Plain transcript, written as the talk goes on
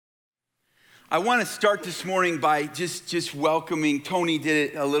I want to start this morning by just welcoming, Tony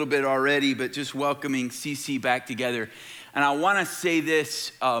did it a little bit already, but just welcoming CC back together. And I want to say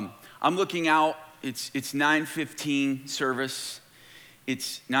this, I'm looking out, it's 9:15 service.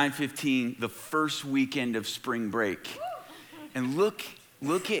 It's 9:15, the first weekend of spring break. And look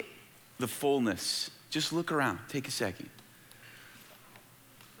at the fullness. Just look around, take a second.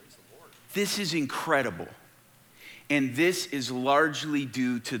 This is incredible. And this is largely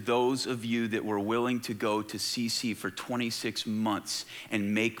due to those of you that were willing to go to CC for 26 months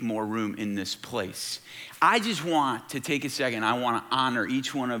and make more room in this place. I just want to take a second. I want to honor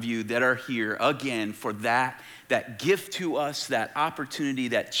each one of you that are here again for that gift to us, that opportunity,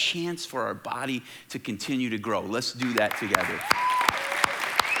 that chance for our body to continue to grow. Let's do that together.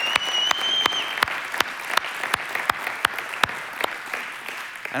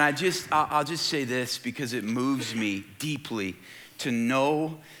 And I'll just say this because it moves me deeply to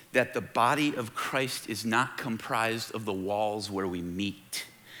know that the body of Christ is not comprised of the walls where we meet,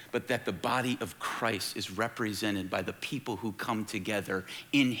 but that the body of Christ is represented by the people who come together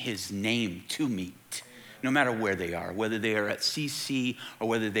in his name to meet, no matter where they are, whether they are at CC or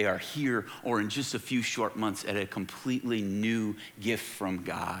whether they are here or in just a few short months at a completely new gift from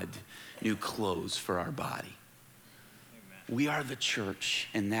God, new clothes for our body. We are the church,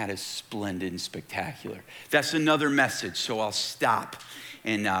 and that is splendid and spectacular. That's another message, so I'll stop,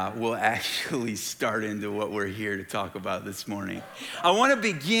 and we'll actually start into what we're here to talk about this morning. I want to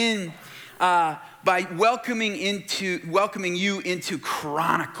begin by welcoming you into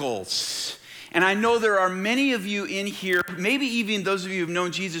Chronicles. And I know there are many of you in here, maybe even those of you who've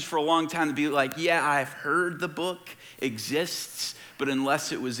known Jesus for a long time, to be like, yeah, I've heard the book exists, but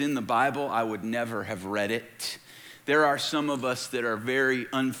unless it was in the Bible, I would never have read it. There are some of us that are very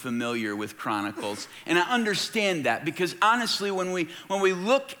unfamiliar with Chronicles, and I understand that because honestly, when we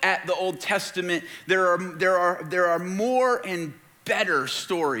look at the Old Testament, there are more and better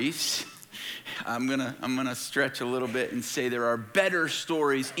stories. I'm gonna stretch a little bit and say there are better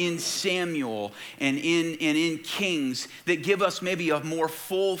stories in Samuel and in Kings that give us maybe a more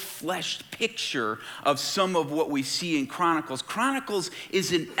full-fleshed picture of some of what we see in Chronicles. Chronicles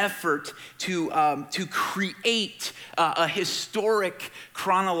is an effort to create a historic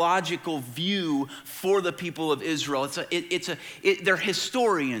chronological view for the people of Israel. They're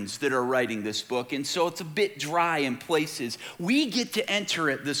historians that are writing this book, and so it's a bit dry in places. We get to enter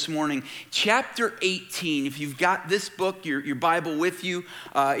it this morning. Chapter 18, if you've got this book, your Bible with you,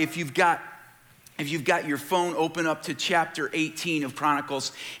 if you've got your phone, open up to chapter 18 of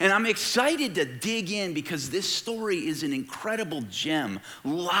Chronicles. And I'm excited to dig in because this story is an incredible gem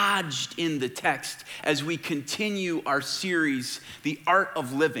lodged in the text as we continue our series, The Art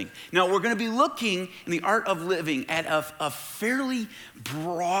of Living. Now, we're going to be looking in The Art of Living at a fairly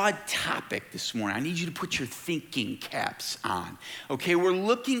broad topic this morning. I need you to put your thinking caps on. Okay, we're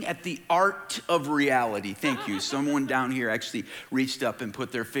looking at the art of reality. Thank you. Someone down here actually reached up and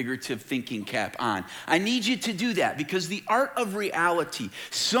put their figurative thinking cap on. I need you to do that because the art of reality,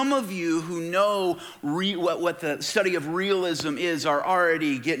 some of you who know what the study of realism is are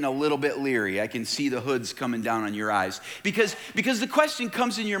already getting a little bit leery. I can see the hoods coming down on your eyes. Because the question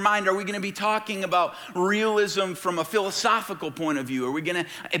comes in your mind, are we going to be talking about realism from a philosophical point of view? Are we going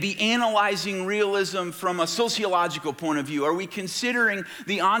to be analyzing realism from a sociological point of view? Are we considering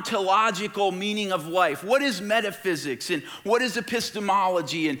the ontological meaning of life? What is metaphysics and what is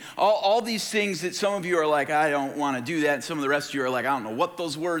epistemology and all these things that some of you are like, I don't want to do that. And some of the rest of you are like, I don't know what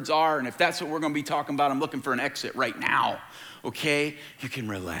those words are. And if that's what we're going to be talking about, I'm looking for an exit right now. Okay? You can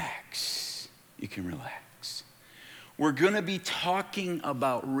relax. You can relax. We're going to be talking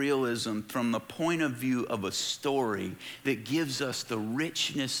about realism from the point of view of a story that gives us the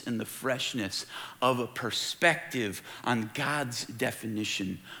richness and the freshness of a perspective on God's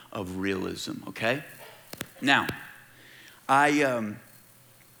definition of realism, okay? Now, I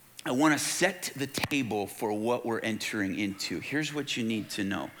want to set the table for what we're entering into. Here's what you need to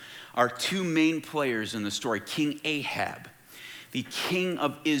know. Our two main players in the story, King Ahab, the king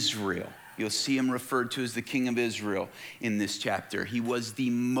of Israel. You'll see him referred to as the king of Israel in this chapter. He was the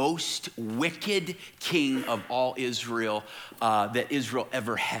most wicked king of all Israel that Israel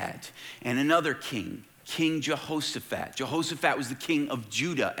ever had. And another king, King Jehoshaphat. Jehoshaphat was the king of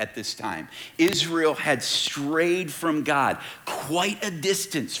Judah at this time. Israel had strayed from God, quite a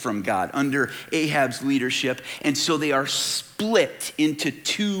distance from God under Ahab's leadership, and so they are split into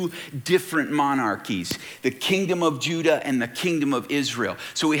two different monarchies, the kingdom of Judah and the kingdom of Israel.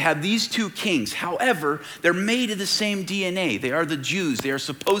 So we have these two kings. However, they're made of the same DNA. They are the Jews. They are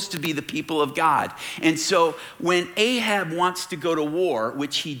supposed to be the people of God. And so when Ahab wants to go to war,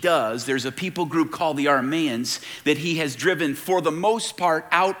 which he does, there's a people group called the Arameans that he has driven for the most part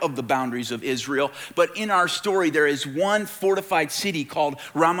out of the boundaries of Israel. But in our story, there is one fortified city called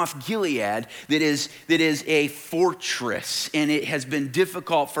Ramoth Gilead that is a fortress. And it has been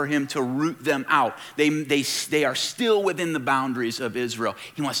difficult for him to root them out. They are still within the boundaries of Israel.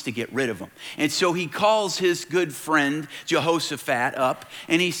 He wants to get rid of them. And so he calls his good friend Jehoshaphat up,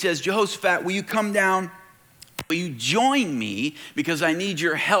 and he says, Jehoshaphat, will you come down? Will you join me, because I need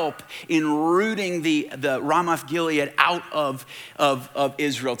your help in rooting the Ramoth Gilead out of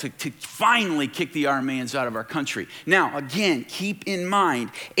Israel to finally kick the Arameans out of our country. Now, again, keep in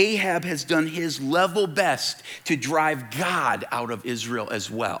mind, Ahab has done his level best to drive God out of Israel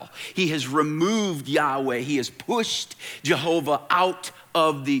as well. He has removed Yahweh. He has pushed Jehovah out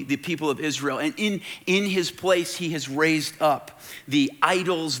of the people of Israel. And in his place, he has raised up the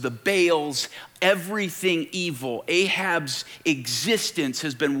idols, the Baals, everything evil. Ahab's existence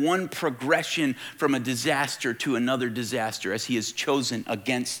has been one progression from a disaster to another disaster as he has chosen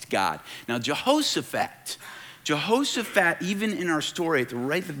against God. Now, Jehoshaphat, even in our story,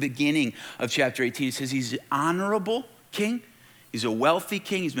 right at the beginning of chapter 18, it says he's an honorable king. He's a wealthy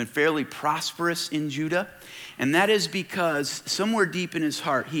king. He's been fairly prosperous in Judah. And that is because somewhere deep in his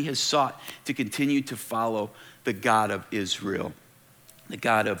heart, he has sought to continue to follow the God of Israel, the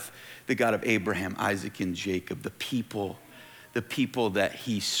God of Abraham, Isaac, and Jacob, the people that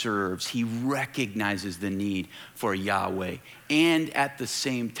he serves. He recognizes the need for Yahweh. And at the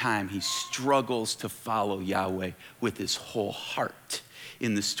same time, he struggles to follow Yahweh with his whole heart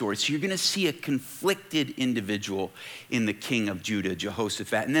in the story. So you're going to see a conflicted individual in the king of Judah,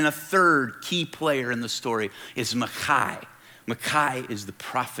 Jehoshaphat. And then a third key player in the story is Micaiah. Micaiah is the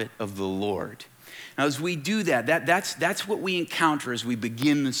prophet of the Lord. Now, as we do that's what we encounter as we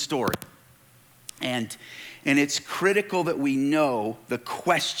begin the story. And it's critical that we know the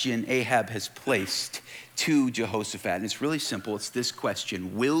question Ahab has placed to Jehoshaphat. And it's really simple. It's this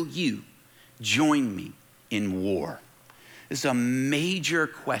question: will you join me in war? This is a major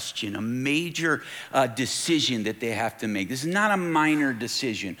question, a major decision that they have to make. This is not a minor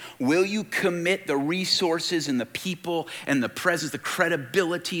decision. Will you commit the resources and the people and the presence, the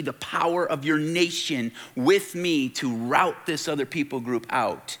credibility, the power of your nation with me to rout this other people group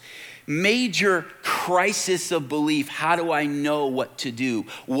out? Major crisis of belief. How do I know what to do?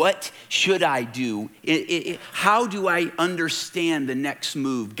 What should I do? How do I understand the next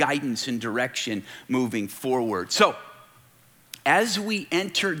move, guidance and direction moving forward? So, as we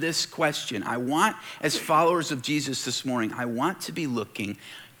enter this question, I want, as followers of Jesus this morning, I want to be looking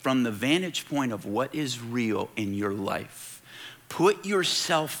from the vantage point of what is real in your life. Put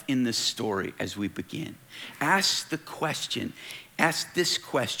yourself in this story as we begin. Ask this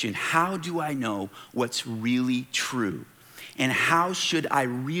question: how do I know what's really true? And how should I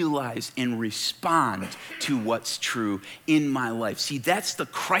realize and respond to what's true in my life? See, that's the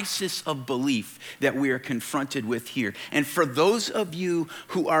crisis of belief that we are confronted with here. And for those of you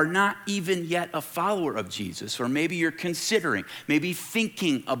who are not even yet a follower of Jesus, or maybe you're considering, maybe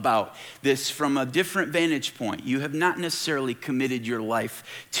thinking about this from a different vantage point, you have not necessarily committed your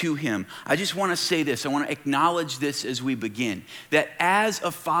life to him. I just want to say this. I want to acknowledge this as we begin, that as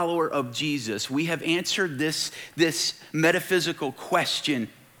a follower of Jesus, we have answered this metaphysical question,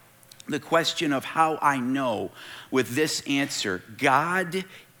 the question of how I know, with this answer: God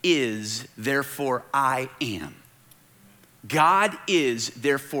is, therefore I am. God is,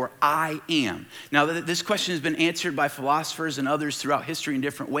 therefore I am. Now, this question has been answered by philosophers and others throughout history in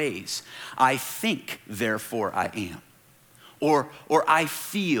different ways. I think, therefore I am. Or I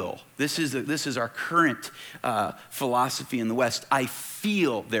feel. This is our current philosophy in the West. I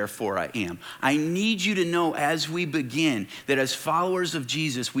feel, therefore I am. I need you to know as we begin that as followers of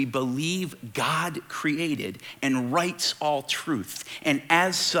Jesus, we believe God created and writes all truth. And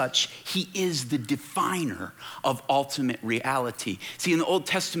as such, he is the definer of ultimate reality. See, in the Old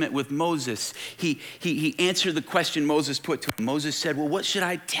Testament with Moses, he answered the question Moses put to him. Moses said, well, what should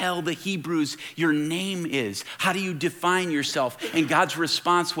I tell the Hebrews your name is? How do you define yourself? And God's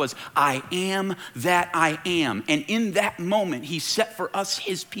response was, I am that I am. And in that moment, he set for us,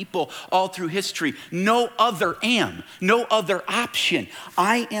 his people, all through history, no other am, no other option.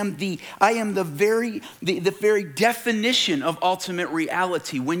 I am the very definition of ultimate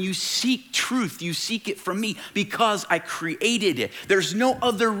reality. When you seek truth, you seek it from me because I created it. There's no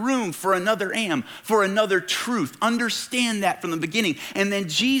other room for another am, for another truth. Understand that from the beginning. And then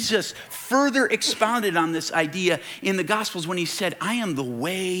Jesus further expounded on this idea in the Gospels when he said, I am the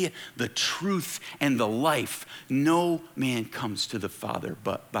way, the truth, and the life. No man comes to the Father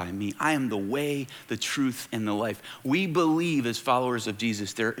but by me. I am the way, the truth, and the life. We believe as followers of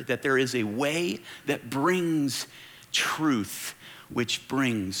Jesus that there is a way that brings truth, which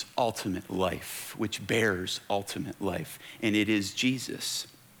brings ultimate life, which bears ultimate life, and it is Jesus.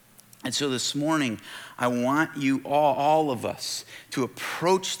 And so this morning, I want you all of us to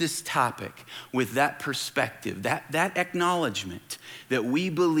approach this topic with that perspective, that acknowledgement that we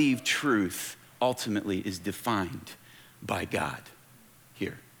believe truth ultimately is defined by God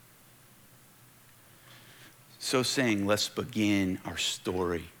here. So saying, let's begin our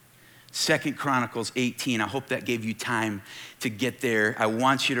story. 2 Chronicles 18, I hope that gave you time to get there. I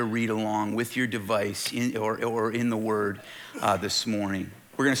want you to read along with your device or in the Word this morning.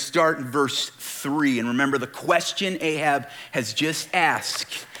 We're going to start in verse 3. And remember the question Ahab has just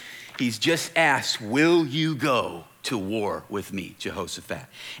asked. He's just asked, will you go to war with me, Jehoshaphat?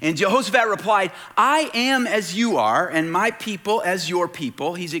 And Jehoshaphat replied, I am as you are, and my people as your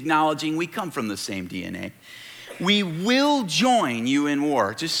people. He's acknowledging we come from the same DNA. We will join you in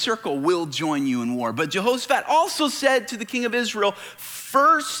war. Just circle, will join you in war. But Jehoshaphat also said to the king of Israel,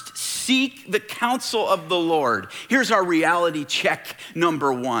 first seek the counsel of the Lord. Here's our reality check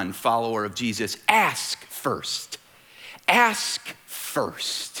number 1, follower of Jesus. Ask first. Ask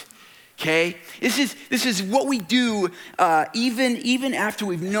first. Okay? This is what we do even after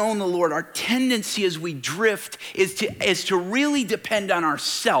we've known the Lord. Our tendency as we drift is to really depend on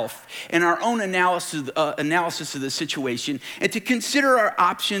ourselves and our own analysis of the situation, and to consider our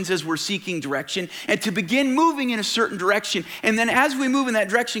options as we're seeking direction, and to begin moving in a certain direction. And then as we move in that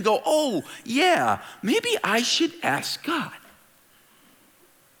direction, go, oh yeah, maybe I should ask God.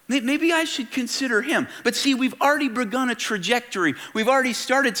 Maybe I should consider him. But see, we've already begun a trajectory. We've already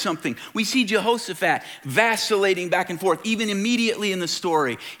started something. We see Jehoshaphat vacillating back and forth, even immediately in the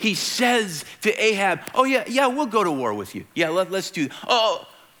story. He says to Ahab, oh yeah, we'll go to war with you. Yeah, let's do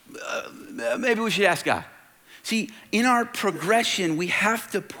that. Maybe we should ask God. See, in our progression, we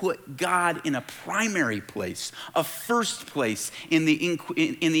have to put God in a primary place, a first place in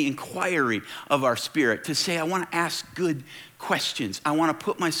the inquiry of our spirit, to say, I want to ask good questions. I want to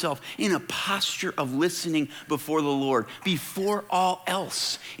put myself in a posture of listening before the Lord, before all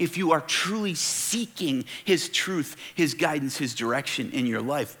else, if you are truly seeking his truth, his guidance, his direction in your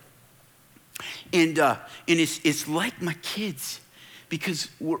life. And it's like my kids, because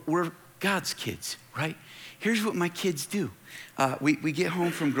we're God's kids, right? Here's what my kids do. We get home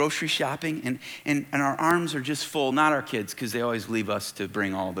from grocery shopping and our arms are just full. Not our kids, because they always leave us to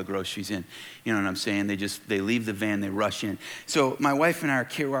bring all the groceries in. You know what I'm saying? They leave the van, they rush in. So my wife and I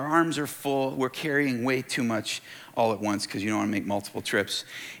our arms are full. We're carrying way too much all at once because you don't want to make multiple trips.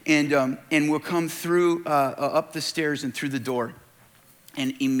 And we'll come through up the stairs and through the door.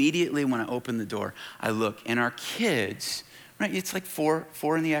 And immediately when I open the door, I look, and our kids, right? It's like 4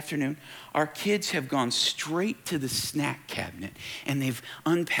 in the afternoon. Our kids have gone straight to the snack cabinet, and they've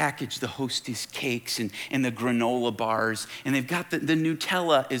unpackaged the Hostess cakes and the granola bars, and they've got the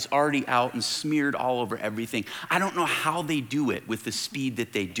Nutella is already out and smeared all over everything. I don't know how they do it with the speed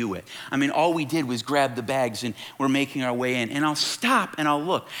that they do it. I mean, all we did was grab the bags, and we're making our way in, and I'll stop and I'll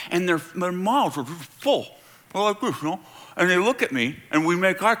look, and their mouths are just full. They're like this, you know? And they look at me, and we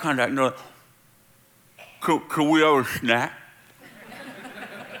make eye contact, and they're like, can we have a snack?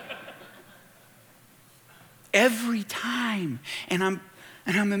 Every time. And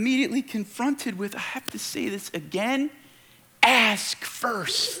I'm immediately confronted with, I have to say this again, ask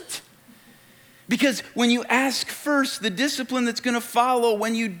first. Because when you ask first, the discipline that's going to follow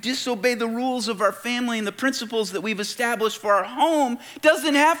when you disobey the rules of our family and the principles that we've established for our home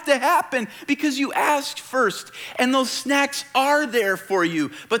doesn't have to happen because you asked first. And those snacks are there for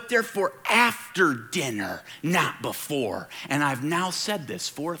you, but they're for after dinner, not before. And I've now said this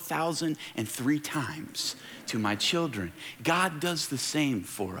 4,003 times to my children. God does the same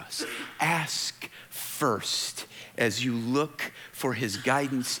for us. Ask first as you look for his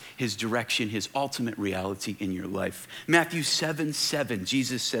guidance, his direction, his ultimate reality in your life. Matthew 7:7,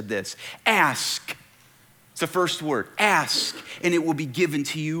 Jesus said this, ask. It's the first word, ask, and it will be given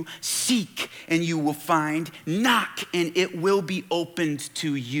to you. Seek, and you will find. Knock and it will be opened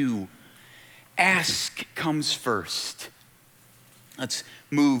to you. Ask comes first. Let's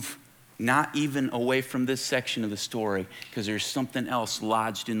move not even away from this section of the story, because there's something else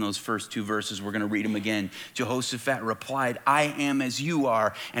lodged in those first two verses. We're going to read them again. Jehoshaphat replied, I am as you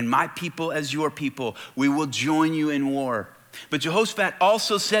are, and my people as your people. We will join you in war. But Jehoshaphat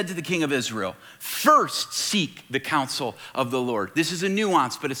also said to the king of Israel, first seek the counsel of the Lord. This is a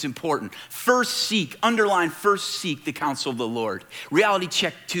nuance, but it's important. First seek, underline, first seek the counsel of the Lord. Reality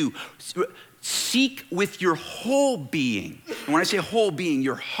check 2. Seek with your whole being. And when I say whole being,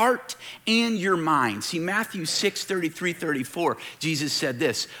 your heart and your mind. See, Matthew 6:33-34, Jesus said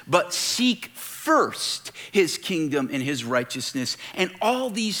this, but seek first his kingdom and his righteousness, and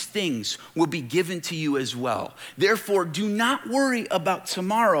all these things will be given to you as well. Therefore, do not worry about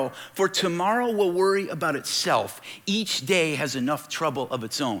tomorrow, for tomorrow will worry about itself. Each day has enough trouble of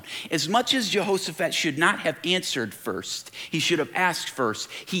its own. As much as Jehoshaphat should not have answered first, he should have asked first.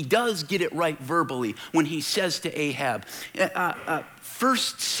 He does get it right verbally when he says to Ahab,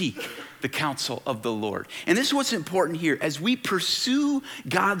 first seek the counsel of the Lord. And this is what's important here. As we pursue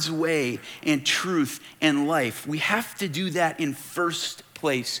God's way and truth and life, we have to do that in first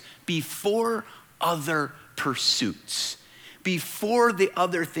place before other pursuits, before the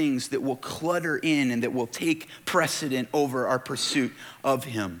other things that will clutter in and that will take precedent over our pursuit of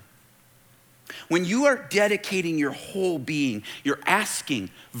him. When you are dedicating your whole being, you're asking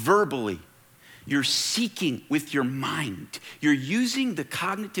verbally, you're seeking with your mind. You're using the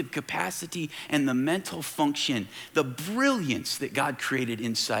cognitive capacity and the mental function, the brilliance that God created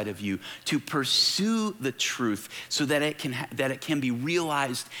inside of you to pursue the truth so that it can be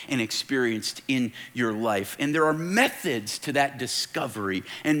realized and experienced in your life. And there are methods to that discovery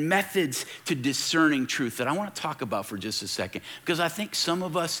and methods to discerning truth that I want to talk about for just a second, because I think some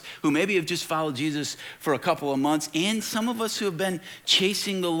of us who maybe have just followed Jesus for a couple of months and some of us who have been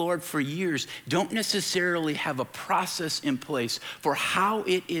chasing the Lord for years don't necessarily have a process in place for how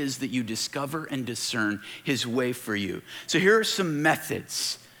it is that you discover and discern his way for you. So here are some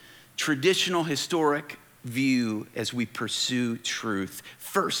methods. Traditional historic view as we pursue truth.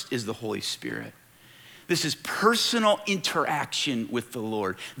 First is the Holy Spirit. This is personal interaction with the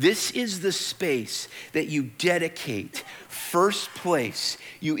Lord. This is the space that you dedicate. First place,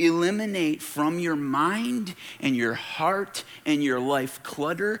 you eliminate from your mind and your heart and your life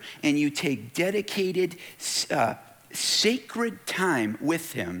clutter, and you take dedicated, sacred time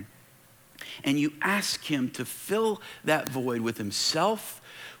with him, and you ask him to fill that void with himself,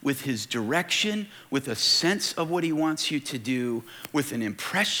 with his direction, with a sense of what he wants you to do, with an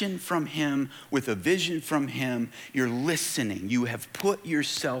impression from him, with a vision from him. You're listening. You have put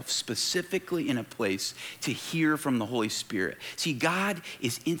yourself specifically in a place to hear from the Holy Spirit. See, God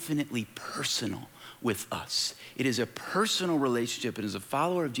is infinitely personal with us. It is a personal relationship, and as a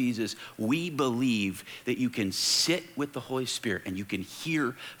follower of Jesus, we believe that you can sit with the Holy Spirit and you can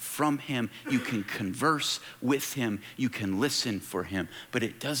hear from him, you can converse with him, you can listen for him, but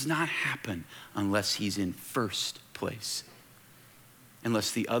it does not happen unless he's in first place, unless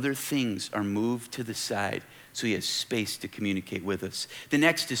the other things are moved to the side so he has space to communicate with us. The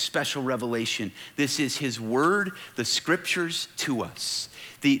next is special revelation. This is his word, the scriptures to us.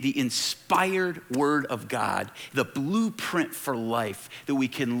 The inspired word of God, the blueprint for life that we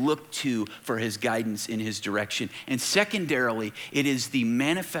can look to for his guidance in his direction. And secondarily, it is the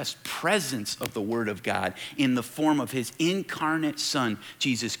manifest presence of the word of God in the form of his incarnate son,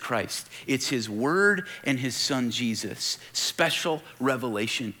 Jesus Christ. It's his word and his son, Jesus. Special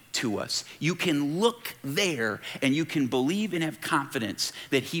revelation to us. You can look there and you can believe and have confidence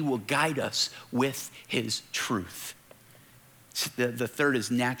that he will guide us with his truth. The third is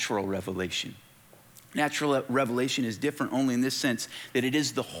natural revelation. Natural revelation is different only in this sense that it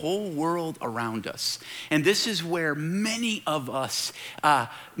is the whole world around us. And this is where many of us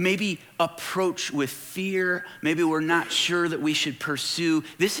maybe approach with fear. Maybe we're not sure that we should pursue.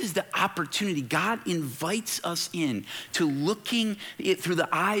 This is the opportunity. God invites us in to looking through the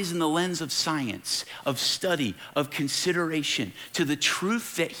eyes and the lens of science, of study, of consideration, to the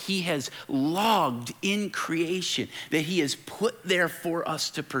truth that he has logged in creation, that he has put there for us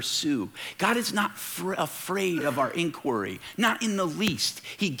to pursue. God is not afraid of our inquiry, not in the least.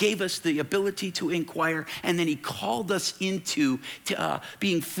 He gave us the ability to inquire, and then he called us into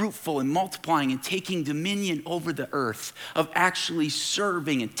being fruitful and multiplying and taking dominion over the earth, of actually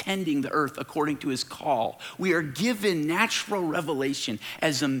serving and tending the earth according to his call. We are given natural revelation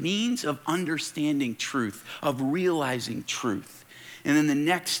as a means of understanding truth, of realizing truth. And then the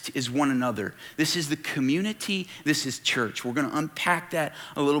next is one another. This is the community. This is church. We're going to unpack that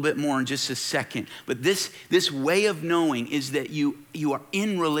a little bit more in just a second. But this way of knowing is that you are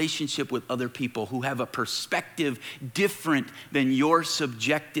in relationship with other people who have a perspective different than your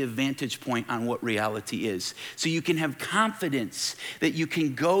subjective vantage point on what reality is. So you can have confidence that you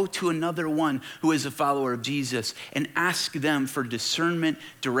can go to another one who is a follower of Jesus and ask them for discernment,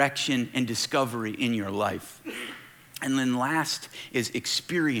 direction, and discovery in your life. And then last is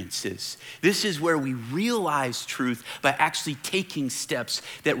experiences. This is where we realize truth by actually taking steps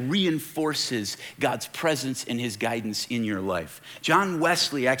that reinforces God's presence and his guidance in your life. John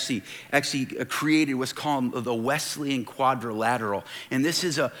Wesley actually created what's called the Wesleyan quadrilateral. And this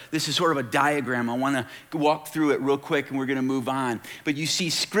is sort of a diagram. I want to walk through it real quick and we're going to move on. But you see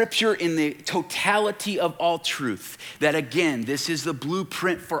scripture in the totality of all truth. That again, this is the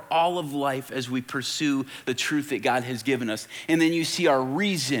blueprint for all of life as we pursue the truth that God has given us. And then you see our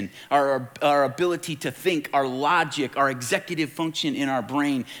reason, our ability to think, our logic, our executive function in our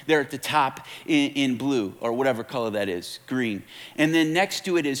brain there at the top in blue, or whatever color that is, green. And then next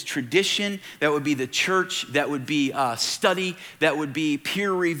to it is tradition. That would be the church. That would be study. That would be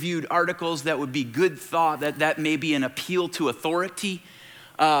peer-reviewed articles. That would be good thought. That may be an appeal to authority.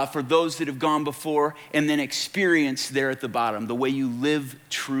 For those that have gone before, and then experience there at the bottom, the way you live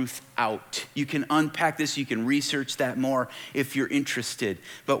truth out. You can unpack this, you can research that more if you're interested.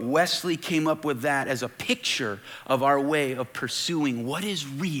 But Wesley came up with that as a picture of our way of pursuing what is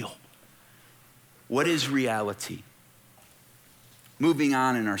real, what is reality. Moving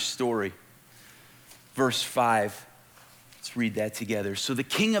on in our story, verse 5. Let's read that together. So the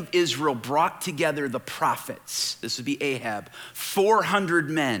king of Israel brought together the prophets, this would be Ahab, 400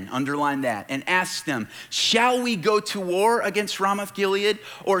 men, underline that, and asked them, shall we go to war against Ramoth Gilead,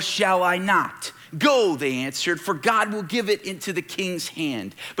 or shall I not? Go, they answered, for God will give it into the king's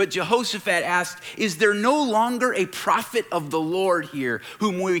hand. But Jehoshaphat asked, is there no longer a prophet of the Lord here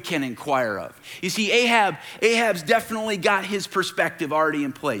whom we can inquire of? You see, Ahab's definitely got his perspective already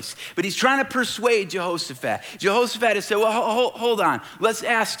in place, but he's trying to persuade Jehoshaphat. Jehoshaphat has said, well, hold on. Let's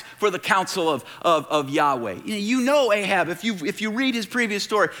ask for the counsel of Yahweh. You know Ahab, if you read his previous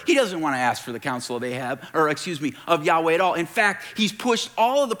story, he doesn't want to ask for the counsel of of Yahweh at all. In fact, he's pushed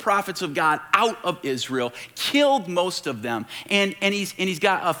all of the prophets of God out of Israel, killed most of them, and he's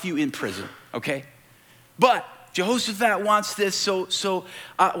got a few in prison, okay? But Jehoshaphat wants this, so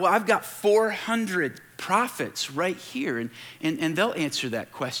I've got 400 prophets right here, and they'll answer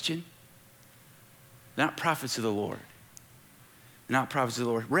that question. They're not prophets of the Lord. They're not prophets of the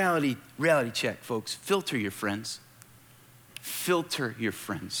Lord. Reality check, folks. Filter your friends. Filter your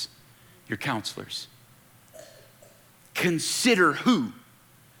friends, your counselors. Consider who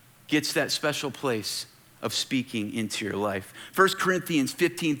gets that special place of speaking into your life. 1 Corinthians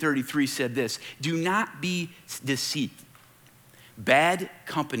 15:33 said this, do not be deceived. Bad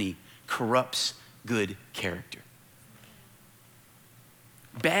company corrupts good character.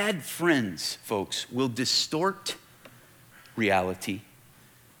 Bad friends, folks, will distort reality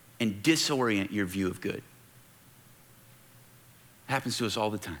and disorient your view of good. It happens to us all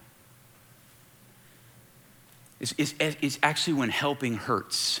the time. It's actually when helping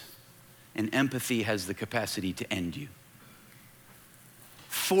hurts. And empathy has the capacity to end you.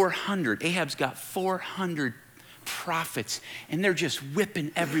 400, Ahab's got 400 prophets, and they're just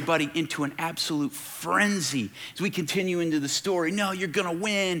whipping everybody into an absolute frenzy. As we continue into the story, no, you're gonna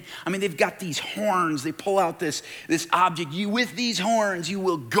win. I mean, they've got these horns. They pull out this object. With these horns, you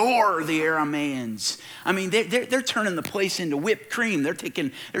will gore the Arameans. I mean, they're turning the place into whipped cream. They're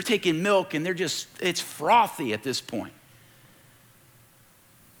taking milk, and it's frothy at this point.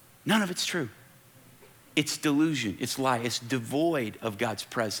 None of it's true. It's delusion. It's lie. It's devoid of God's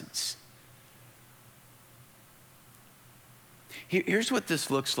presence. Here's what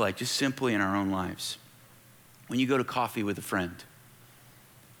this looks like, just simply in our own lives. When you go to coffee with a friend,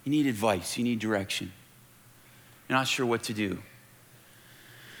 you need advice. You need direction. You're not sure what to do.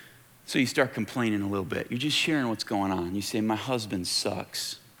 So you start complaining a little bit. You're just sharing what's going on. You say, my husband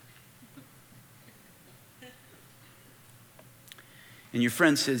sucks. And your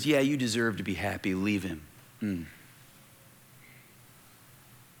friend says, yeah, you deserve to be happy. Leave him.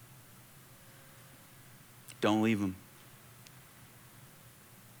 Don't leave him.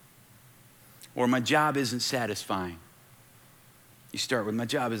 Or my job isn't satisfying. You start with, my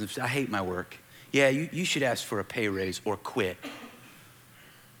job isn't, I hate my work. Yeah, you should ask for a pay raise or quit.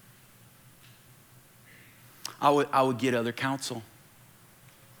 I would get other counsel.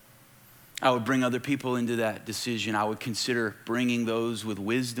 I would bring other people into that decision. I would consider bringing those with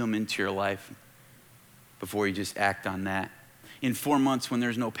wisdom into your life before you just act on that. in 4 months when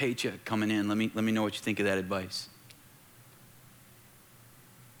there's no paycheck coming in? Let me know what you think of that advice.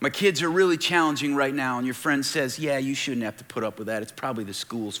 My kids are really challenging right now, and your friend says, yeah, you shouldn't have to put up with that. It's probably the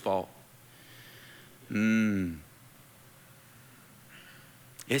school's fault.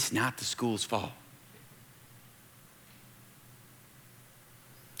 It's not the school's fault.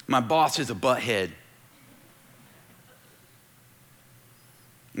 My boss is a butthead.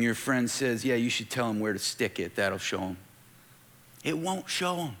 And your friend says, yeah, you should tell him where to stick it. That'll show him. It won't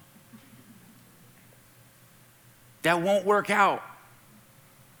show him. That won't work out.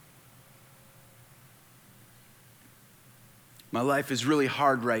 My life is really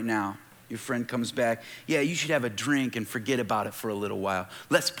hard right now. Your friend comes back. Yeah, you should have a drink and forget about it for a little while.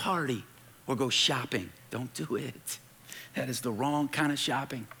 Let's party or go shopping. Don't do it. That is the wrong kind of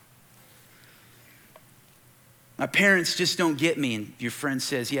shopping. My parents just don't get me. And your friend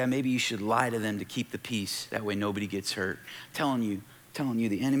says, yeah, maybe you should lie to them to keep the peace. That way nobody gets hurt. Telling you,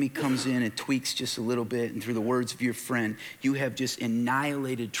 the enemy comes in and tweaks just a little bit. And through the words of your friend, you have just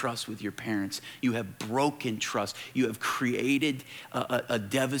annihilated trust with your parents. You have broken trust. You have created a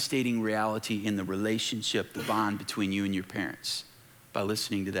devastating reality in the relationship, the bond between you and your parents by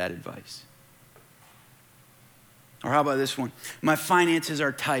listening to that advice. Or how about this one? My finances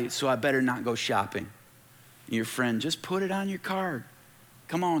are tight, so I better not go shopping. Your friend, just put it on your card.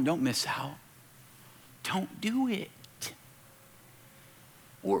 Come on, don't miss out. Don't do it.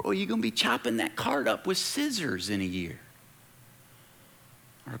 Or you're going to be chopping that card up with scissors in a year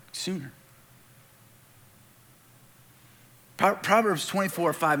or sooner. Proverbs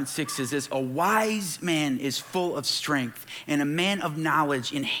 24, 5 and 6 says this, a wise man is full of strength, and a man of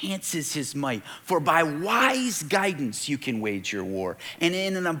knowledge enhances his might. For by wise guidance you can wage your war, and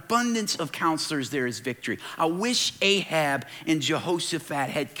in an abundance of counselors there is victory. I wish Ahab and Jehoshaphat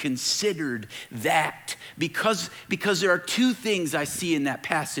had considered that, because there are two things I see in that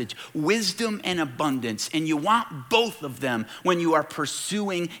passage, wisdom and abundance, and you want both of them when you are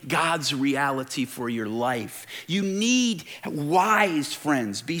pursuing God's reality for your life. You need wise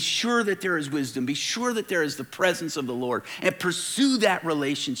friends. Be sure that there is wisdom. Be sure that there is the presence of the Lord, and pursue that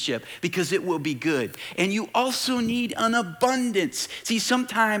relationship because it will be good. And you also need an abundance. See,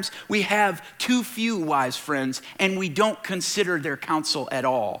 sometimes we have too few wise friends and we don't consider their counsel at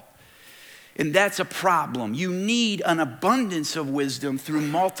all. And that's a problem. You need an abundance of wisdom through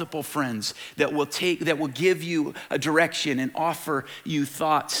multiple friends that will give you a direction and offer you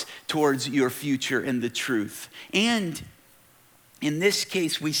thoughts towards your future and the truth. And in this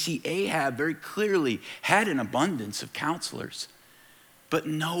case, we see Ahab very clearly had an abundance of counselors, but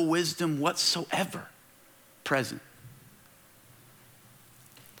no wisdom whatsoever present.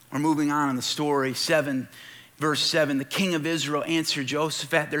 We're moving on in the story, verse 7. The king of Israel answered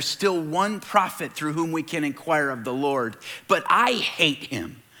Jehoshaphat, there's still one prophet through whom we can inquire of the Lord, but I hate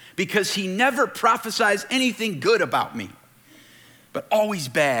him because he never prophesies anything good about me, but always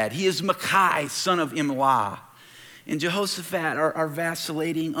bad. He is Micaiah, son of Imlah. And Jehoshaphat, our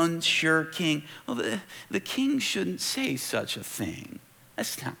vacillating, unsure king, well, the king shouldn't say such a thing.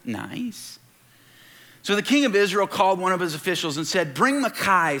 That's not nice. So the king of Israel called one of his officials and said, bring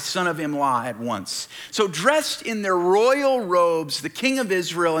Micaiah, son of Imlah, at once. So dressed in their royal robes, the king of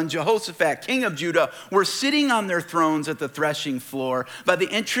Israel and Jehoshaphat, king of Judah, were sitting on their thrones at the threshing floor by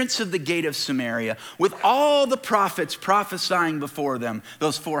the entrance of the gate of Samaria, with all the prophets prophesying before them,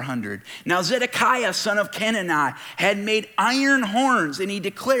 those 400. Now Zedekiah, son of Kenani, had made iron horns, and he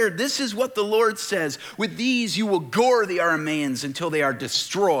declared, this is what the Lord says, with these you will gore the Arameans until they are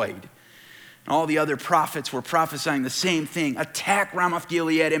destroyed. All the other prophets were prophesying the same thing. Attack Ramoth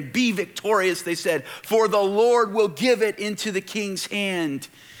Gilead and be victorious, they said, for the Lord will give it into the king's hand.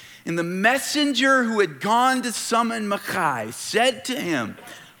 And the messenger who had gone to summon Micaiah said to him,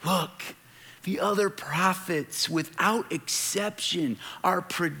 look, the other prophets without exception are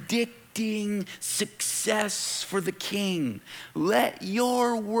predicting success for the king. Let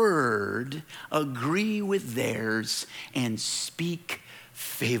your word agree with theirs and speak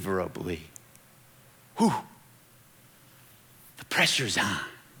favorably. Whew. The pressure's on,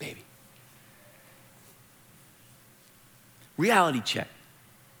 baby. Reality check.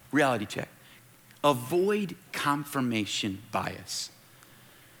 Avoid confirmation bias.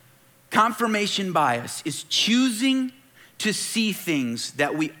 Confirmation bias is choosing to see things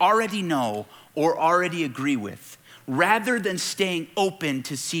that we already know or already agree with, rather than staying open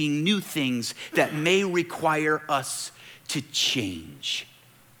to seeing new things that may require us to change.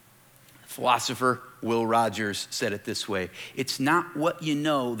 Philosopher Will Rogers said it this way, it's not what you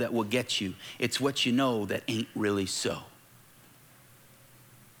know that will get you, it's what you know that ain't really so.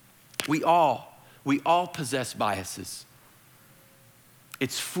 We all possess biases.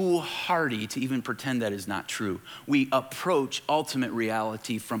 It's foolhardy to even pretend that is not true. We approach ultimate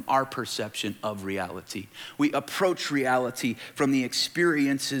reality from our perception of reality. We approach reality from the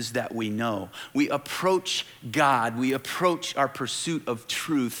experiences that we know. We approach God, we approach our pursuit of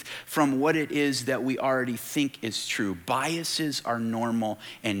truth from what it is that we already think is true. Biases are normal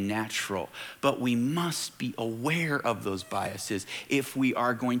and natural, but we must be aware of those biases if we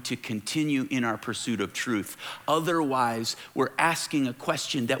are going to continue in our pursuit of truth. Otherwise, we're asking a question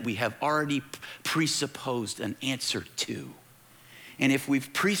that we have already presupposed an answer to. And if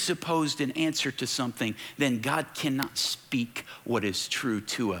we've presupposed an answer to something, then God cannot speak what is true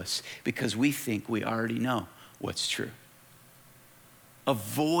to us because we think we already know what's true.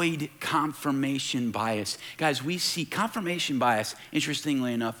 Avoid confirmation bias. Guys, we see confirmation bias,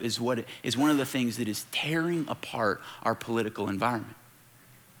 interestingly enough, is one of the things that is tearing apart our political environment.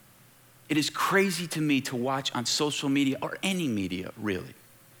 It is crazy to me to watch on social media, or any media really,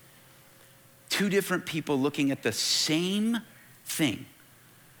 two different people looking at the same thing,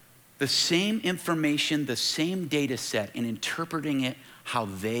 the same information, the same data set, and interpreting it how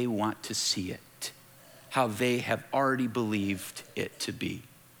they want to see it, how they have already believed it to be.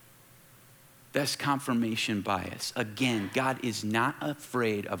 That's confirmation bias. Again, God is not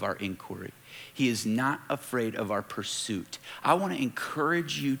afraid of our inquiry. He is not afraid of our pursuit. I want to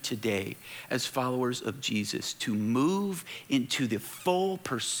encourage you today as followers of Jesus to move into the full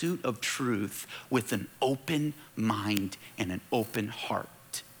pursuit of truth with an open mind and an open heart.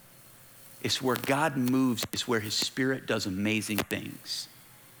 It's where God moves. It's where his Spirit does amazing things.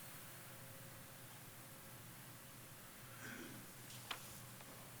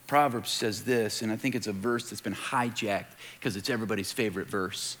 Proverbs says this, and I think it's a verse that's been hijacked because it's everybody's favorite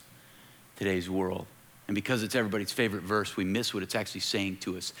verse in today's world. And because it's everybody's favorite verse, we miss what it's actually saying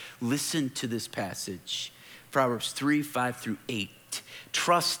to us. Listen to this passage. Proverbs 3:5-8.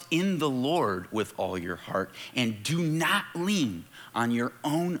 Trust in the Lord with all your heart and do not lean on your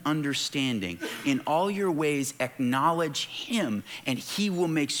own understanding. In all your ways, acknowledge him, and he will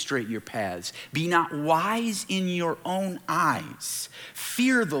make straight your paths. Be not wise in your own eyes.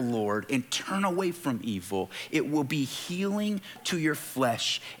 Fear the Lord and turn away from evil. It will be healing to your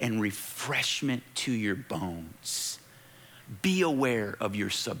flesh and refreshment to your bones. Be aware of your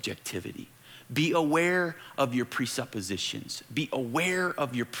subjectivity. Be aware of your presuppositions. Be aware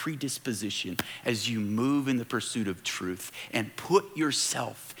of your predisposition as you move in the pursuit of truth, and put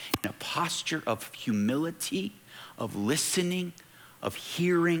yourself in a posture of humility, of listening, of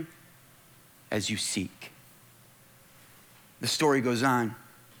hearing as you seek. The story goes on.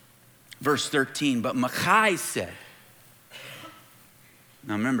 Verse 13, but Micaiah said,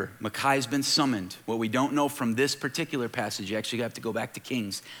 now remember, Micaiah's been summoned. What we don't know from this particular passage, you actually have to go back to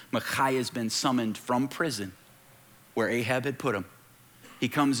Kings. Micaiah's been summoned from prison where Ahab had put him. He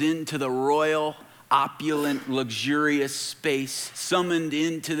comes into the royal, opulent, luxurious space, summoned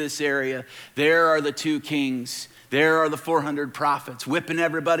into this area. There are the two kings. There are the 400 prophets whipping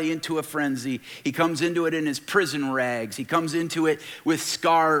everybody into a frenzy. He comes into it in his prison rags. He comes into it with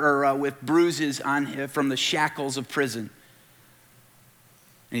with bruises on him from the shackles of prison.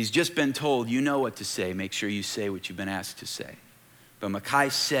 And he's just been told, you know what to say. Make sure you say what you've been asked to say. But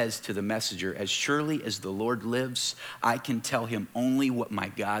Micaiah says to the messenger, as surely as the Lord lives, I can tell him only what my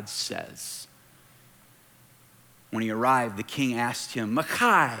God says. When he arrived, the king asked him,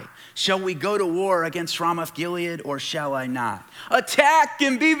 Micaiah, shall we go to war against Ramoth Gilead, or shall I not? Attack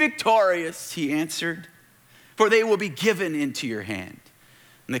and be victorious, he answered, for they will be given into your hand.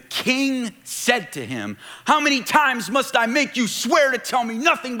 And the king said to him, how many times must I make you swear to tell me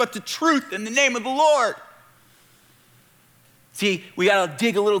nothing but the truth in the name of the Lord? See, we got to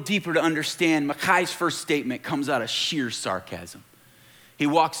dig a little deeper to understand. Micaiah's first statement comes out of sheer sarcasm. He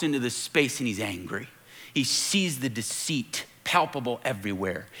walks into this space and he's angry. He sees the deceit palpable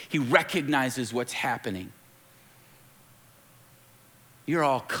everywhere. He recognizes what's happening. You're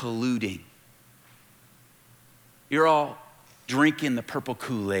all colluding. You're all drinking the purple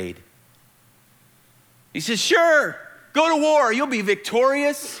Kool-Aid. He says, sure, go to war. You'll be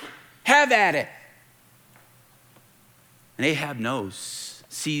victorious. Have at it. And Ahab knows,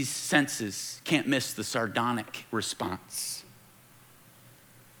 sees, senses, can't miss the sardonic response.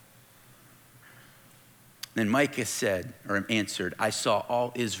 Then Micah answered, I saw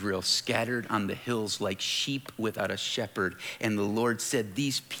all Israel scattered on the hills like sheep without a shepherd. And the Lord said,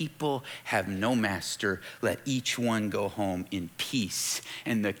 these people have no master. Let each one go home in peace.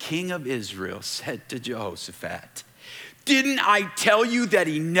 And the king of Israel said to Jehoshaphat, didn't I tell you that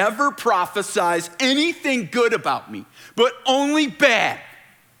he never prophesies anything good about me, but only bad?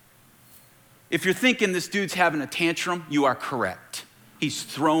 If you're thinking this dude's having a tantrum, you are correct. He's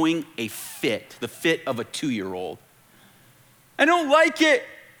throwing a fit, the fit of a 2-year-old. I don't like it.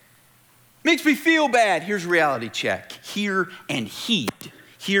 Makes me feel bad. Here's reality check. Hear and heed.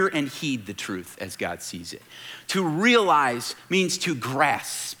 Hear and heed the truth as God sees it. To realize means to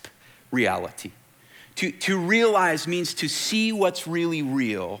grasp reality. To realize means to see what's really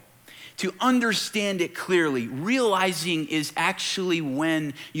real. To understand it clearly. Realizing is actually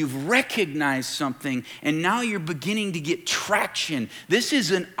when you've recognized something and now you're beginning to get traction. This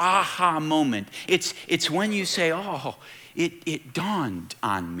is an aha moment. It's when you say, oh, it dawned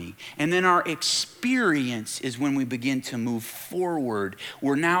on me. And then our experience is when we begin to move forward.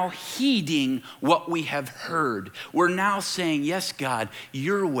 We're now heeding what we have heard. We're now saying, yes, God,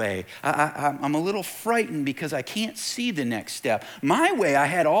 your way. I'm a little frightened because I can't see the next step. My way, I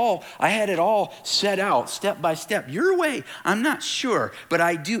had it all set out step by step. Your way, I'm not sure, but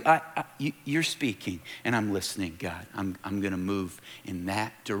I do. You're speaking and I'm listening, God. I'm going to move in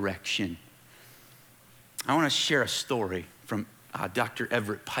that direction. I want to share a story from Dr.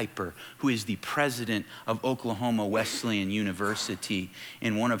 Everett Piper, who is the president of Oklahoma Wesleyan University.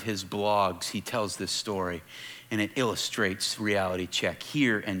 In one of his blogs, he tells this story, and it illustrates reality check.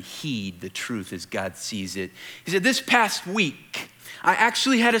 Hear and heed the truth as God sees it. He said, this past week, I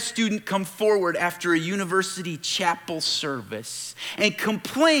actually had a student come forward after a university chapel service and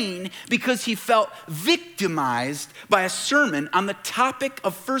complain because he felt victimized by a sermon on the topic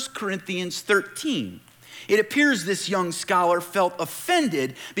of 1 Corinthians 13. It appears this young scholar felt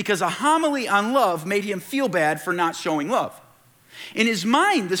offended because a homily on love made him feel bad for not showing love. In his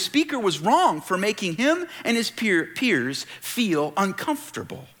mind, the speaker was wrong for making him and his peers feel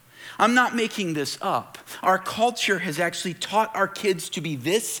uncomfortable. I'm not making this up. Our culture has actually taught our kids to be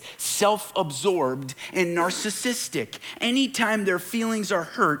this self-absorbed and narcissistic. Anytime their feelings are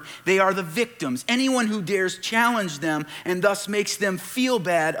hurt, they are the victims. Anyone who dares challenge them and thus makes them feel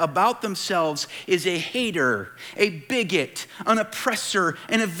bad about themselves is a hater, a bigot, an oppressor,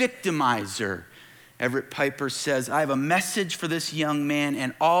 and a victimizer. Everett Piper says, I have a message for this young man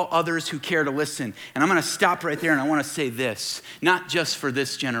and all others who care to listen. And I'm going to stop right there and I want to say this, not just for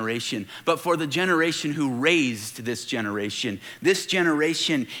this generation, but for the generation who raised this generation. This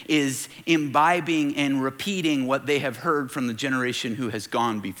generation is imbibing and repeating what they have heard from the generation who has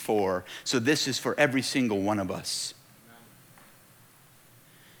gone before. So this is for every single one of us.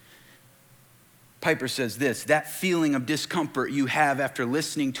 Piper says this, that feeling of discomfort you have after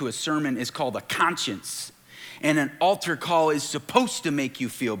listening to a sermon is called a conscience. And an altar call is supposed to make you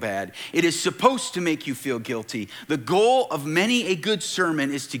feel bad. It is supposed to make you feel guilty. The goal of many a good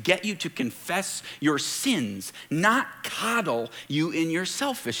sermon is to get you to confess your sins, not coddle you in your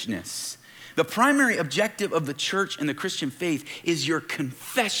selfishness. The primary objective of the church and the Christian faith is your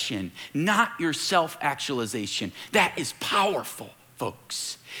confession, not your self-actualization. That is powerful,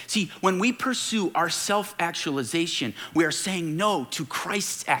 folks. See, when we pursue our self-actualization, we are saying no to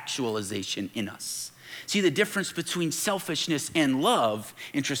Christ's actualization in us. See, the difference between selfishness and love,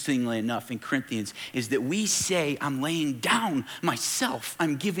 interestingly enough, in Corinthians, is that we say, I'm laying down myself,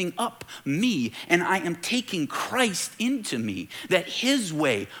 I'm giving up me, and I am taking Christ into me, that his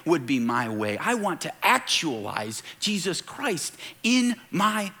way would be my way. I want to actualize Jesus Christ in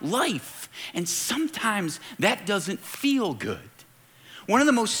my life. And sometimes that doesn't feel good. One of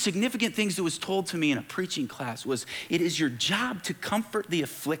the most significant things that was told to me in a preaching class was, it is your job to comfort the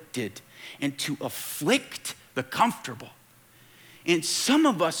afflicted and to afflict the comfortable. And some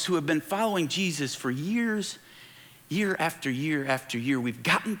of us who have been following Jesus for years, year after year after year, we've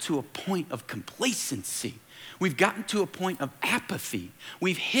gotten to a point of complacency. We've gotten to a point of apathy.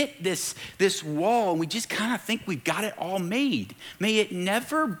 We've hit this wall and we just kind of think we've got it all made. May it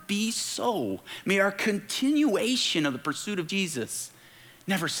never be so. May our continuation of the pursuit of Jesus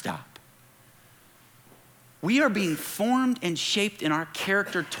never stop. We are being formed and shaped in our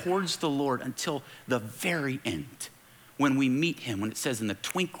character towards the Lord until the very end, when we meet him, when it says in the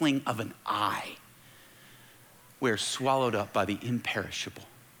twinkling of an eye, we're swallowed up by the imperishable.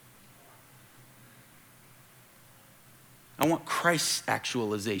 I want Christ's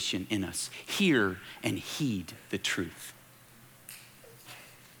actualization in us. Hear and heed the truth.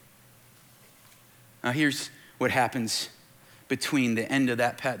 Now here's what happens between the end of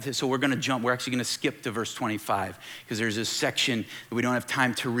that path. So we're actually gonna skip to verse 25 because there's this section that we don't have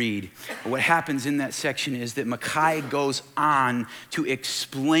time to read. But what happens in that section is that Micaiah goes on to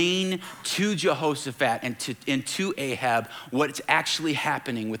explain to Jehoshaphat and to Ahab what's actually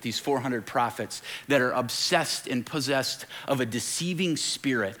happening with these 400 prophets that are obsessed and possessed of a deceiving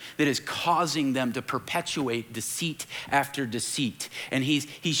spirit that is causing them to perpetuate deceit after deceit. And he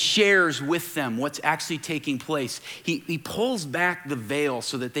shares with them what's actually taking place. He pulls pulls back the veil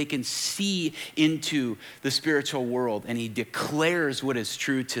so that they can see into the spiritual world, and he declares what is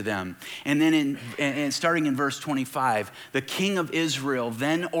true to them. And then starting in verse 25, the king of Israel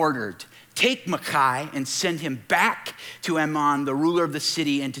then ordered, take Micaiah and send him back to Amon, the ruler of the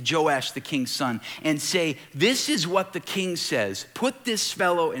city, and to Joash, the king's son, and say, this is what the king says, put this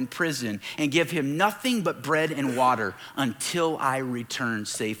fellow in prison and give him nothing but bread and water until I return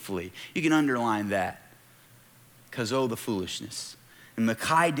safely. You can underline that, because oh, the foolishness. And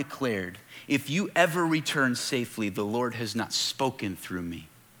Micaiah declared, if you ever return safely, the Lord has not spoken through me.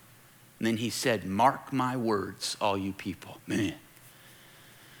 And then he said, mark my words, all you people. Man.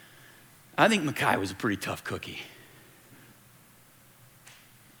 I think Micaiah was a pretty tough cookie.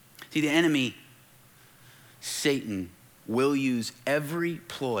 See, the enemy, Satan, will use every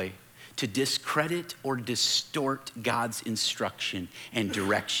ploy to discredit or distort God's instruction and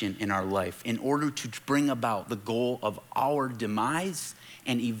direction in our life in order to bring about the goal of our demise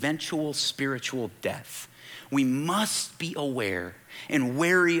and eventual spiritual death. We must be aware and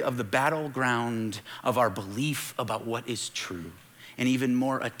wary of the battleground of our belief about what is true, and even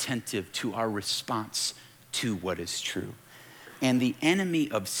more attentive to our response to what is true. And the enemy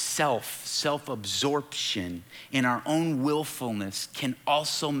of self-absorption in our own willfulness can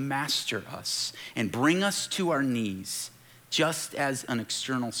also master us and bring us to our knees, just as an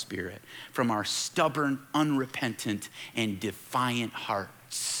external spirit, from our stubborn, unrepentant, and defiant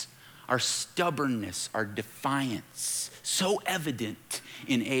hearts. Our stubbornness, our defiance, so evident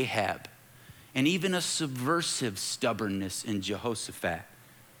in Ahab, and even a subversive stubbornness in Jehoshaphat,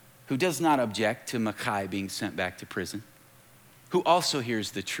 who does not object to Micaiah being sent back to prison, who also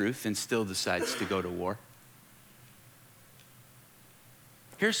hears the truth and still decides to go to war.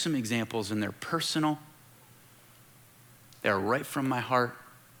 Here's some examples, and they're personal. They're right from my heart.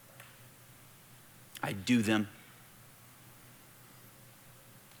 I do them.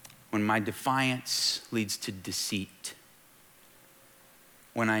 When my defiance leads to deceit,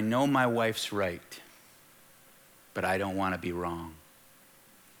 when I know my wife's right, but I don't want to be wrong.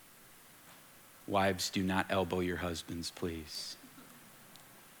 Wives, do not elbow your husbands, please.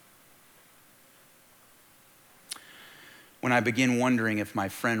 When I begin wondering if my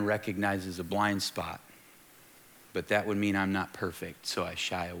friend recognizes a blind spot, but that would mean I'm not perfect, so I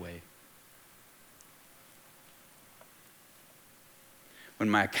shy away. When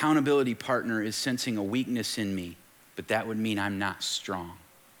my accountability partner is sensing a weakness in me, but that would mean I'm not strong.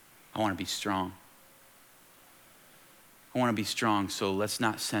 I want to be strong. I want to be strong, so let's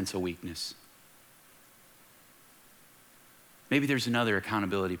not sense a weakness. Maybe there's another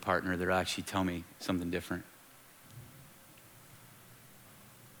accountability partner that'll actually tell me something different.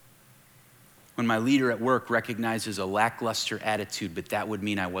 When my leader at work recognizes a lackluster attitude, but that would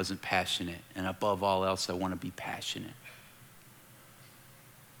mean I wasn't passionate, and above all else, I want to be passionate.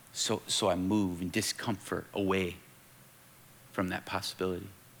 So I move in discomfort away from that possibility.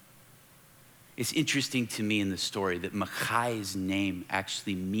 It's interesting to me in the story that Micaiah's name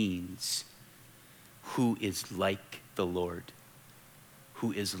actually means who is like the Lord.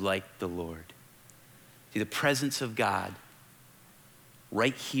 Who is like the Lord. See, the presence of God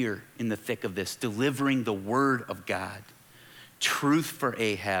right here in the thick of this, delivering the word of God. Truth for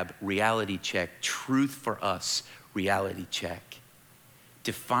Ahab, reality check. Truth for us, reality check.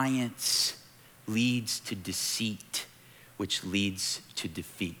 Defiance leads to deceit, which leads to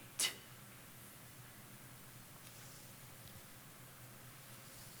defeat.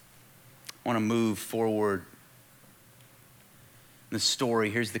 I want to move forward in the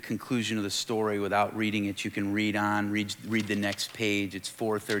story. Here's the conclusion of the story. Without reading it, you can read on, read the next page. It's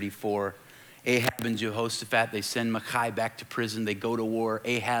 4:34. Ahab and Jehoshaphat, they send Micaiah back to prison. They go to war.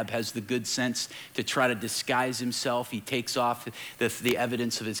 Ahab has the good sense to try to disguise himself. He takes off the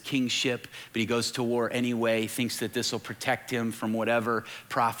evidence of his kingship, but he goes to war anyway. He thinks that this will protect him from whatever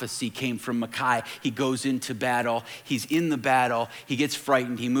prophecy came from Micaiah. He goes into battle. He's in the battle. He gets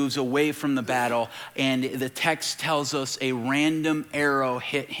frightened. He moves away from the battle, and the text tells us a random arrow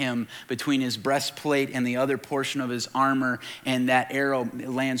hit him between his breastplate and the other portion of his armor, and that arrow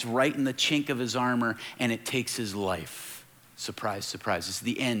lands right in the chink of his armor, and it takes his life. Surprise, surprise. It's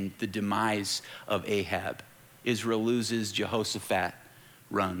the end, the demise of Ahab. Israel loses, Jehoshaphat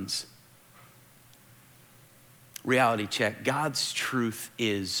runs. Reality check. God's truth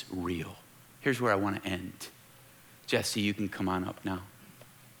is real. Here's where I want to end. Jesse, you can come on up now.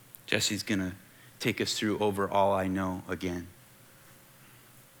 Jesse's going to take us through Over All I Know again.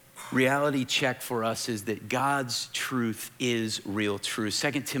 Reality check for us is that God's truth is real truth.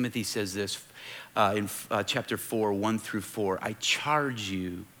 2 Timothy says this in chapter 4, 1-4. I charge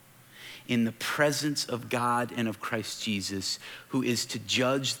you in the presence of God and of Christ Jesus, who is to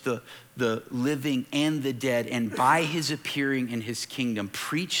judge the living and the dead, and by his appearing in his kingdom,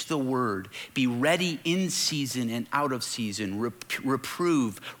 preach the word, be ready in season and out of season,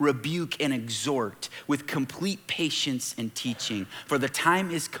 reprove, rebuke, and exhort with complete patience and teaching. For the time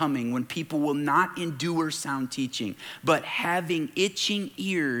is coming when people will not endure sound teaching, but having itching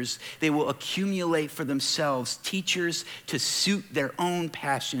ears, they will accumulate for themselves teachers to suit their own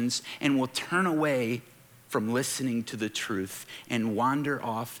passions, and will turn away from listening to the truth and wander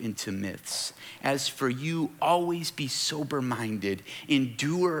off into myths. As for you, always be sober-minded,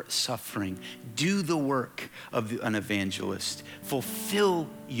 endure suffering, do the work of an evangelist, fulfill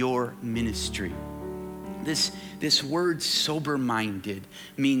your ministry. This word sober-minded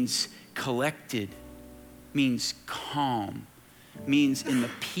means collected, means calm, means in the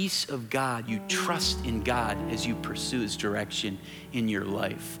peace of God, you trust in God as you pursue his direction in your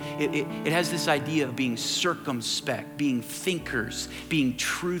life. It has this idea of being circumspect, being thinkers, being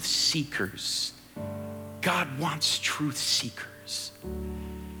truth seekers. God wants truth seekers.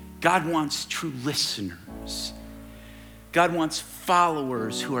 God wants true listeners. God wants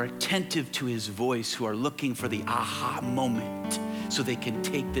followers who are attentive to his voice, who are looking for the aha moment so they can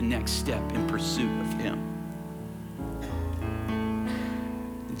take the next step in pursuit of him.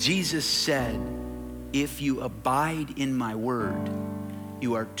 Jesus said, if you abide in my word,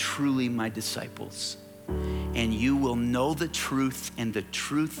 you are truly my disciples, and you will know the truth, and the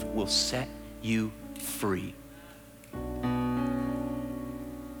truth will set you free.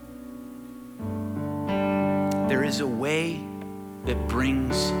 There is a way that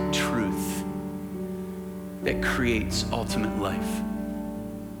brings truth, that creates ultimate life.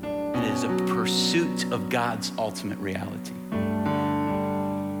 It is a pursuit of God's ultimate reality.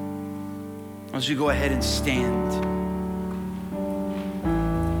 As you go ahead and stand.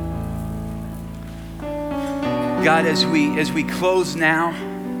 God, as we close now,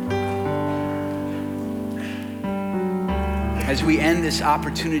 as we end this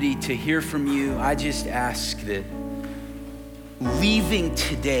opportunity to hear from you, I just ask that leaving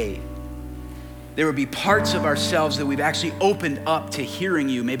today, there would be parts of ourselves that we've actually opened up to hearing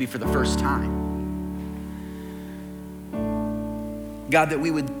you maybe for the first time. God, that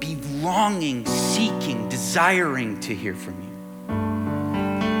we would be longing, seeking, desiring to hear from you.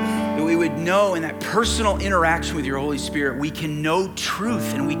 That we would know in that personal interaction with your Holy Spirit, we can know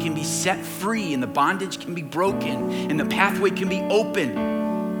truth and we can be set free and the bondage can be broken and the pathway can be open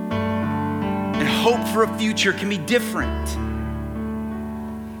and hope for a future can be different.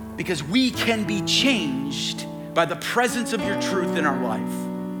 Because we can be changed by the presence of your truth in our life.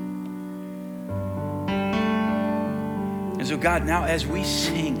 And so God, now as we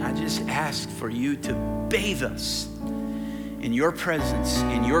sing, I just ask for you to bathe us in your presence,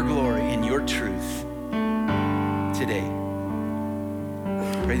 in your glory, in your truth today.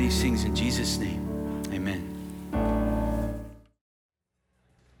 I pray these things in Jesus' name.